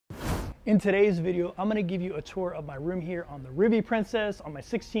In today's video, I'm going to give you a tour of my room here on the Ruby Princess on my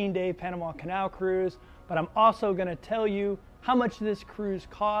 16-day Panama Canal cruise, but I'm also going to tell you how much this cruise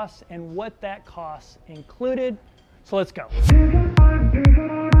costs and what that costs included. So let's go.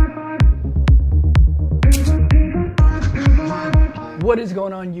 What is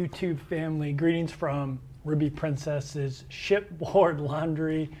going on, YouTube family? Greetings from Ruby Princess's shipboard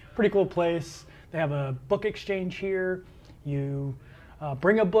laundry. Pretty cool place. They have a book exchange here. You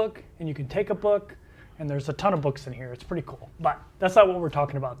bring a book and you can take a book, and there's a ton of books in here. It's pretty cool, but that's not what we're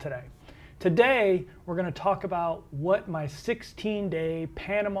talking about today. Today, we're going to talk about what my 16-day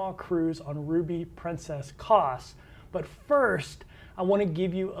Panama cruise on Ruby Princess costs. But first, I want to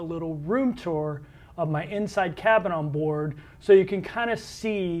give you a little room tour of my inside cabin on board so you can kind of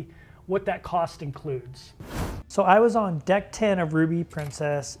see what that cost includes. So I was on deck 10 of Ruby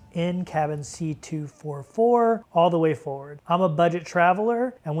Princess in cabin C244 all the way forward. I'm a budget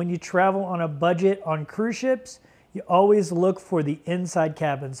traveler, and when you travel on a budget on cruise ships, you always look for the inside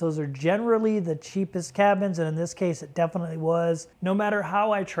cabins. Those are generally the cheapest cabins, and in this case it definitely was. No matter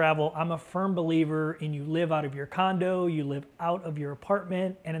how I travel, I'm a firm believer in you live out of your condo, you live out of your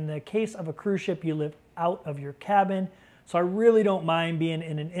apartment, and in the case of a cruise ship, you live out of your cabin. So I really don't mind being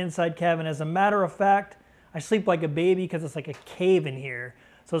in an inside cabin. As a matter of fact, I sleep like a baby because it's like a cave in here.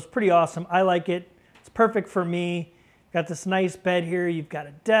 So it's pretty awesome. I like it. It's perfect for me. Got this nice bed here. You've got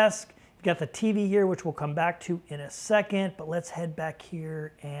a desk. You've got the TV here, which we'll come back to in a second. But let's head back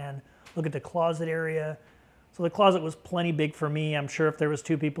here and look at the closet area. So the closet was plenty big for me. I'm sure if there was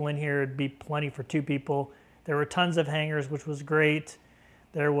two people in here, it'd be plenty for two people. There were tons of hangers, which was great.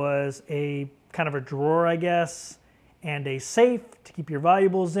 There was a kind of a drawer, I guess, and a safe to keep your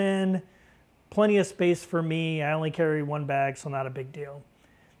valuables in. Plenty of space for me. I only carry one bag, so not a big deal.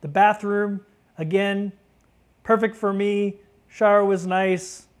 The bathroom, again, perfect for me. Shower was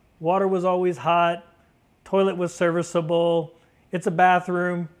nice. Water was always hot. Toilet was serviceable. It's a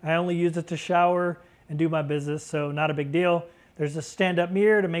bathroom. I only use it to shower and do my business, so not a big deal. There's a stand-up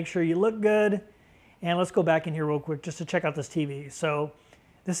mirror to make sure you look good. And let's go back in here real quick just to check out this TV. So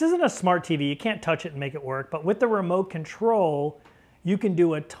this isn't a smart TV. You can't touch it and make it work, but with the remote control, you can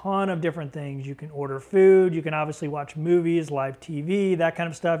do a ton of different things. You can order food, you can obviously watch movies, live TV, that kind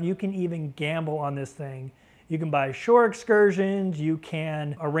of stuff. You can even gamble on this thing. You can buy shore excursions, you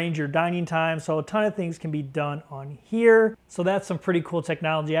can arrange your dining time, so a ton of things can be done on here. So that's some pretty cool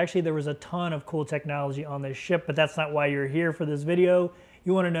technology. Actually, there was a ton of cool technology on this ship, but that's not why you're here for this video.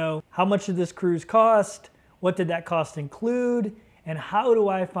 You want to know, how much did this cruise cost? What did that cost include? And how do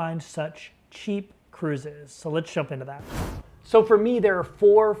I find such cheap cruises? So let's jump into that. So for me, there are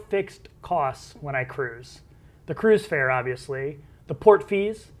four fixed costs when I cruise. The cruise fare, obviously, the port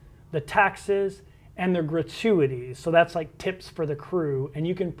fees, the taxes, and the gratuities. So that's like tips for the crew, and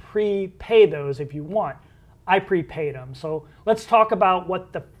you can prepay those if you want. I prepaid them. So let's talk about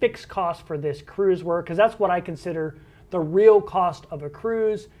what the fixed costs for this cruise were, because that's what I consider the real cost of a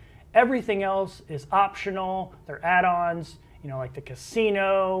cruise. Everything else is optional. They're add-ons, you know, like the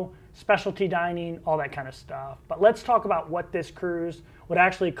casino, specialty dining, all that kind of stuff. But let's talk about what this cruise would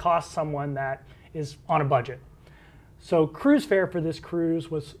actually cost someone that is on a budget. So cruise fare for this cruise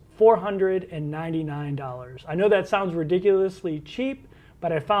was $499. I know that sounds ridiculously cheap,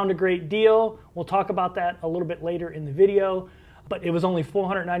 but I found a great deal. We'll talk about that a little bit later in the video, but it was only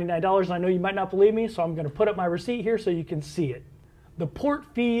 $499. And I know you might not believe me, so I'm going to put up my receipt here so you can see it. The port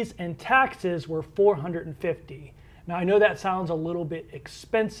fees and taxes were $450. Now, I know that sounds a little bit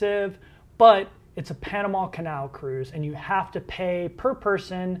expensive, but it's a Panama Canal cruise, and you have to pay per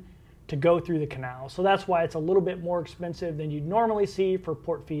person to go through the canal. So that's why it's a little bit more expensive than you'd normally see for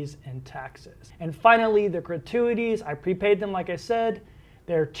port fees and taxes. And finally, the gratuities, I prepaid them like I said.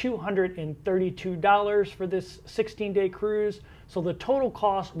 They're $232 for this 16-day cruise. So the total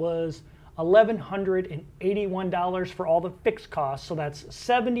cost was $1,181 for all the fixed costs. So that's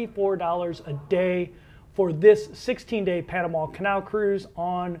 $74 a day for this 16-day Panama Canal cruise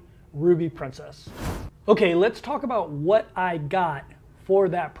on Ruby Princess. Okay, let's talk about what I got for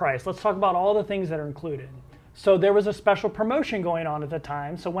that price. Let's talk about all the things that are included. So there was a special promotion going on at the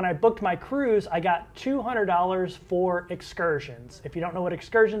time. So when I booked my cruise, I got $200 for excursions. If you don't know what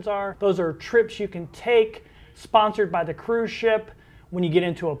excursions are, those are trips you can take sponsored by the cruise ship when you get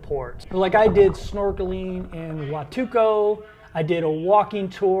into a port. Like I did snorkeling in Huatuco, I did a walking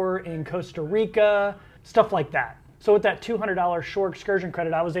tour in Costa Rica, stuff like that. So with that $200 shore excursion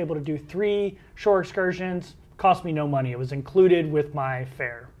credit, I was able to do 3 shore excursions. Cost me no money. It was included with my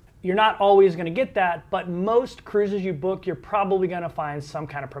fare. You're not always going to get that, but most cruises you book, you're probably going to find some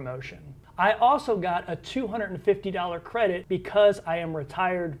kind of promotion. I also got a $250 credit because I am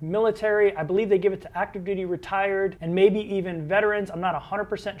retired military. I believe they give it to active duty retired and maybe even veterans. I'm not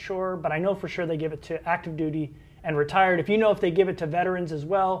 100% sure, but I know for sure they give it to active duty and retired. If you know if they give it to veterans as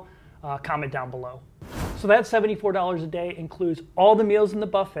well, comment down below. So that $74 a day includes all the meals in the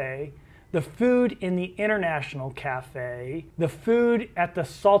buffet, the food in the International Cafe, the food at the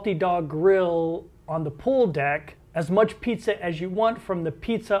Salty Dog Grill on the pool deck, as much pizza as you want from the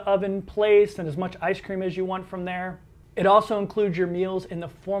pizza oven place, and as much ice cream as you want from there. It also includes your meals in the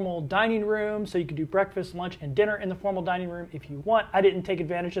formal dining room, so you can do breakfast, lunch, and dinner in the formal dining room if you want. I didn't take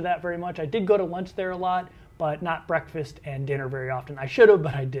advantage of that very much. I did go to lunch there a lot, but not breakfast and dinner very often. I should have,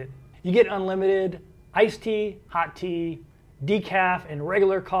 but I didn't. You get unlimited iced tea, hot tea, decaf and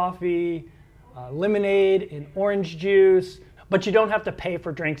regular coffee, lemonade and orange juice, but you don't have to pay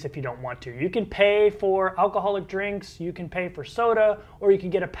for drinks if you don't want to. You can pay for alcoholic drinks, you can pay for soda, or you can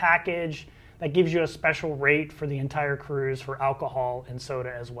get a package that gives you a special rate for the entire cruise for alcohol and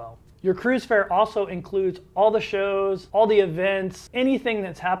soda as well. Your cruise fare also includes all the shows, all the events, anything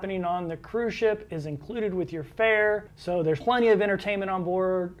that's happening on the cruise ship is included with your fare. So there's plenty of entertainment on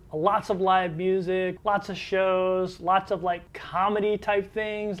board, lots of live music, lots of shows, lots of like comedy type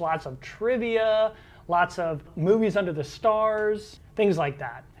things, lots of trivia, lots of movies under the stars, things like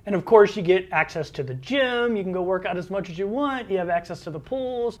that. And of course you get access to the gym, you can go work out as much as you want, you have access to the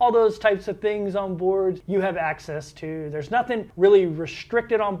pools, all those types of things on board you have access to. There's nothing really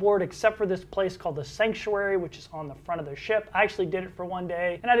restricted on board except for this place called the Sanctuary, which is on the front of the ship. I actually did it for one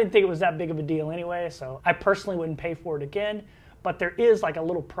day and I didn't think it was that big of a deal anyway, so I personally wouldn't pay for it again. But there is like a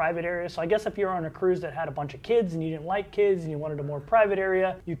little private area. So I guess if you're on a cruise that had a bunch of kids and you didn't like kids and you wanted a more private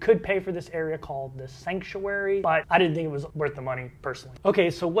area, you could pay for this area called the Sanctuary, but I didn't think it was worth the money personally. Okay,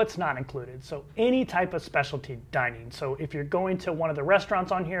 so what's not included? So any type of specialty dining. So if you're going to one of the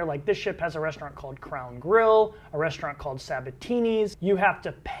restaurants on here, like this ship has a restaurant called Crown Grill, a restaurant called Sabatini's, you have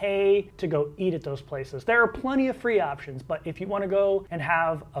to pay to go eat at those places. There are plenty of free options, but if you want to go and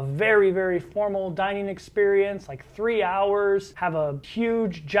have a very, very formal dining experience, like 3 hours, have a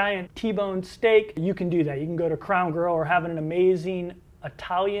huge giant T-bone steak, you can do that. You can go to Crown Grill or have an amazing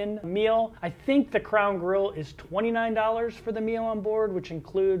Italian meal. I think the Crown Grill is $29 for the meal on board, which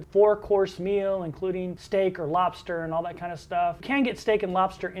includes 4-course meal, including steak or lobster and all that kind of stuff. You can get steak and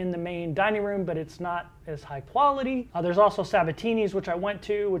lobster in the main dining room, but it's not as high quality. There's also Sabatini's, which I went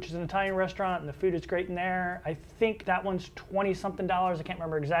to, which is an Italian restaurant, and the food is great in there. I think that one's $20-something. I can't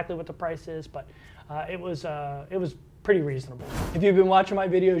remember exactly what the price is, but it was pretty reasonable. If you've been watching my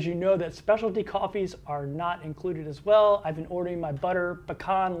videos, you know that specialty coffees are not included as well. I've been ordering my butter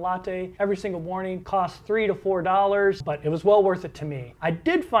pecan latte every single morning. Costs $3 to $4, but it was well worth it to me. I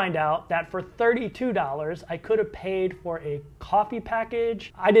did find out that for $32, I could have paid for a coffee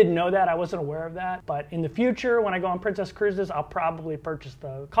package. I didn't know that, I wasn't aware of that, but in the future, when I go on Princess Cruises, I'll probably purchase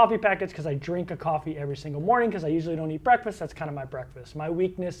the coffee package because I drink a coffee every single morning because I usually don't eat breakfast. That's kind of my breakfast. My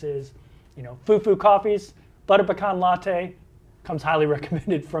weakness is, you know, foo-foo coffees. Butter pecan latte comes highly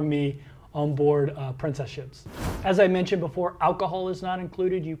recommended from me on board Princess ships. As I mentioned before, alcohol is not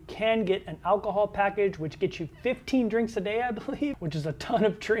included. You can get an alcohol package, which gets you 15 drinks a day, I believe, which is a ton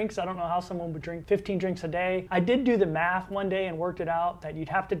of drinks. I don't know how someone would drink 15 drinks a day. I did do the math one day and worked it out that you'd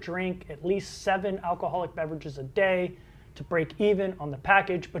have to drink at least 7 alcoholic beverages a day to break even on the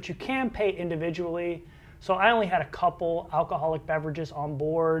package, but you can pay individually. So I only had a couple alcoholic beverages on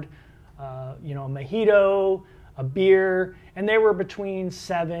board. You know, a mojito, a beer, and they were between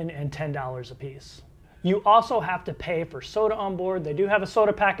 $7 and $10 a piece. You also have to pay for soda on board. They do have a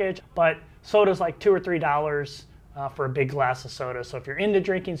soda package, but soda's like $2 or $3 for a big glass of soda. So if you're into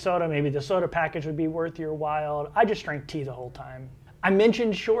drinking soda, maybe the soda package would be worth your while. I just drank tea the whole time. I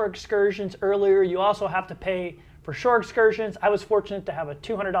mentioned shore excursions earlier. You also have to pay for shore excursions. I was fortunate to have a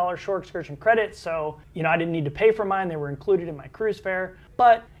 $200 shore excursion credit, so you know I didn't need to pay for mine. They were included in my cruise fare.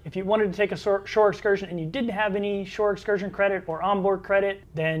 But if you wanted to take a shore excursion and you didn't have any shore excursion credit or onboard credit,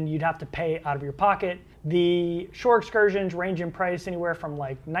 then you'd have to pay out of your pocket. The shore excursions range in price anywhere from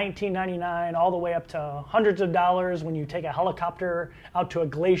like $19.99 all the way up to hundreds of dollars when you take a helicopter out to a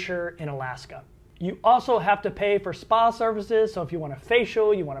glacier in Alaska. You also have to pay for spa services. So if you want a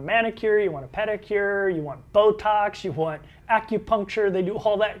facial, you want a manicure, you want a pedicure, you want Botox, you want acupuncture, they do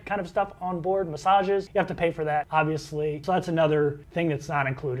all that kind of stuff on board, massages. You have to pay for that, obviously. So that's another thing that's not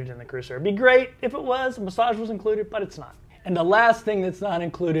included in the cruise fare. It'd be great if it was, a massage was included, but it's not. And the last thing that's not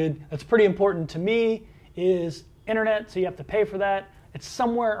included, that's pretty important to me, is internet. So you have to pay for that. It's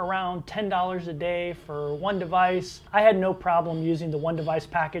somewhere around $10 a day for one device. I had no problem using the one device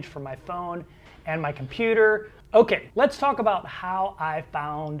package for my phone and my computer. Okay, let's talk about how I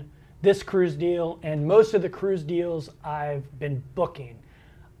found this cruise deal and most of the cruise deals I've been booking.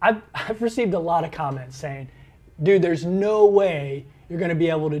 I've received a lot of comments saying, dude, there's no way you're gonna be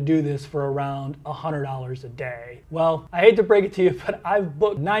able to do this for around $100 a day. Well, I hate to break it to you, but I've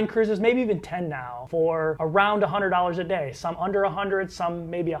booked 9 cruises, maybe even 10 now, for around $100 a day. Some under 100, some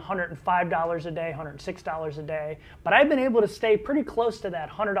maybe $105 a day, $106 a day. But I've been able to stay pretty close to that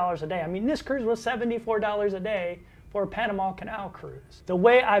 $100 a day. I mean, this cruise was $74 a day for a Panama Canal cruise. The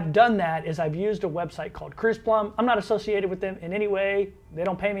way I've done that is I've used a website called Cruise Plum. I'm not associated with them in any way. They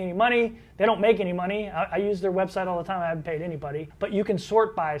don't pay me any money. They don't make any money. I use their website all the time. I haven't paid anybody. But you can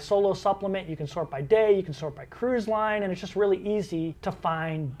sort by solo supplement, you can sort by day, you can sort by cruise line, and it's just really easy to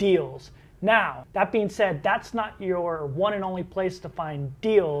find deals. Now, that being said, that's not your one and only place to find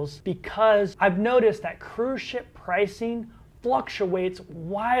deals, because I've noticed that cruise ship pricing fluctuates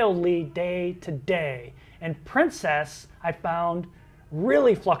wildly day to day. And Princess, I found,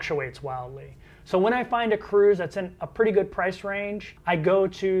 really fluctuates wildly. So when I find a cruise that's in a pretty good price range, I go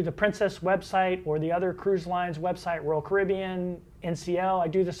to the Princess website or the other cruise lines website, Royal Caribbean, NCL, I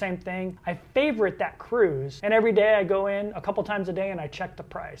do the same thing. I favorite that cruise, and every day I go in a couple times a day and I check the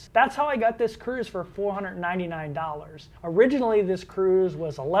price. That's how I got this cruise for $499. Originally this cruise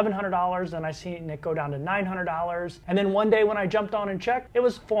was $1,100, and I seen it go down to $900, and then one day when I jumped on and checked, it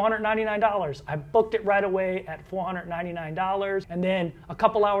was $499. I booked it right away at $499, and then a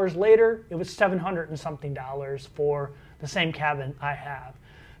couple hours later, it was $700 and something for the same cabin I have.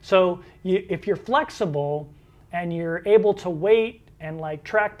 So if you're flexible, and you're able to wait and like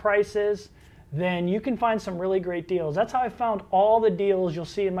track prices, then you can find some really great deals. That's how I found all the deals you'll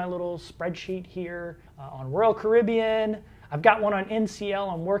see in my little spreadsheet here on Royal Caribbean. I've got one on NCL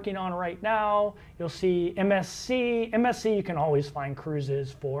I'm working on right now. You'll see MSC. MSC, you can always find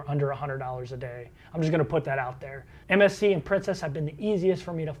cruises for under $100 a day. I'm just gonna put that out there. MSC and Princess have been the easiest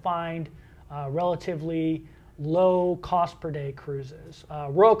for me to find, relatively low cost per day cruises.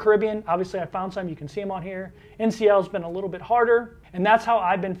 Royal Caribbean, obviously I found some, you can see them on here. NCL's been a little bit harder, and that's how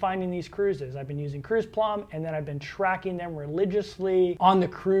I've been finding these cruises. I've been using Cruise Plum, and then I've been tracking them religiously on the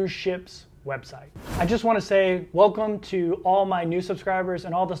cruise ship's website. I just want to say welcome to all my new subscribers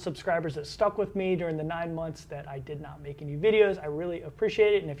and all the subscribers that stuck with me during the 9 months that I did not make any videos. I really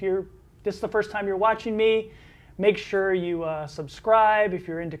appreciate it, and if this is the first time you're watching me, make sure you subscribe if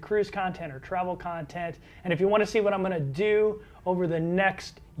you're into cruise content or travel content. And if you want to see what I'm going to do over the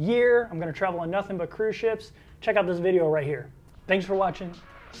next year, I'm going to travel on nothing but cruise ships, check out this video right here. Thanks for watching.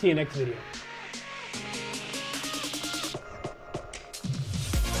 See you next video.